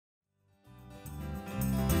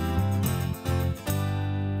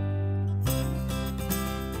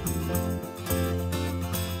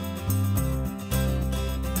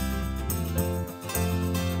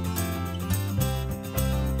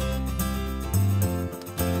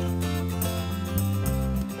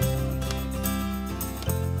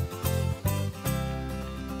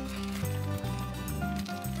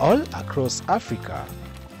All across Africa,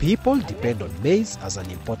 people depend on maize as an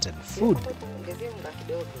important food.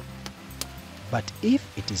 But if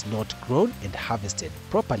it is not grown and harvested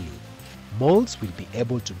properly, molds will be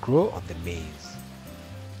able to grow on the maize.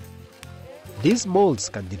 These molds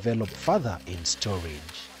can develop further in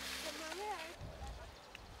storage.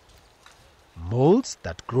 Molds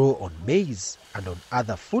that grow on maize and on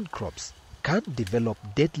other food crops can develop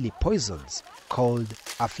deadly poisons called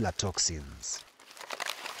aflatoxins.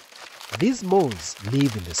 These molds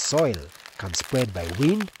live in the soil, can spread by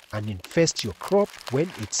wind and infest your crop when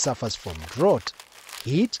it suffers from drought,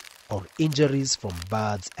 heat, or injuries from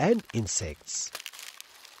birds and insects.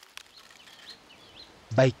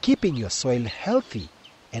 By keeping your soil healthy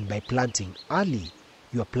and by planting early,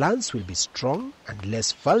 your plants will be strong and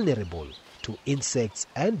less vulnerable to insects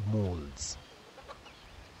and molds.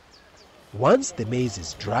 Once the maize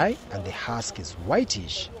is dry and the husk is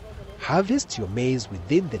whitish, harvest your maize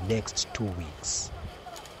within the next 2 weeks.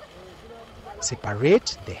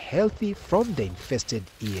 Separate the healthy from the infested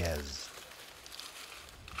ears.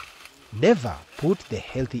 Never put the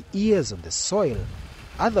healthy ears on the soil,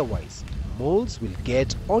 otherwise molds will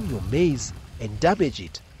get on your maize and damage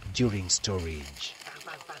it during storage.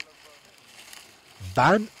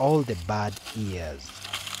 Burn all the bad ears.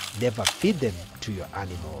 Never feed them to your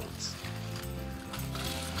animals.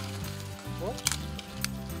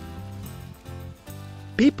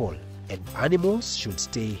 People and animals should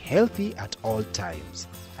stay healthy at all times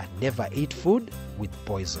and never eat food with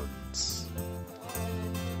poisons.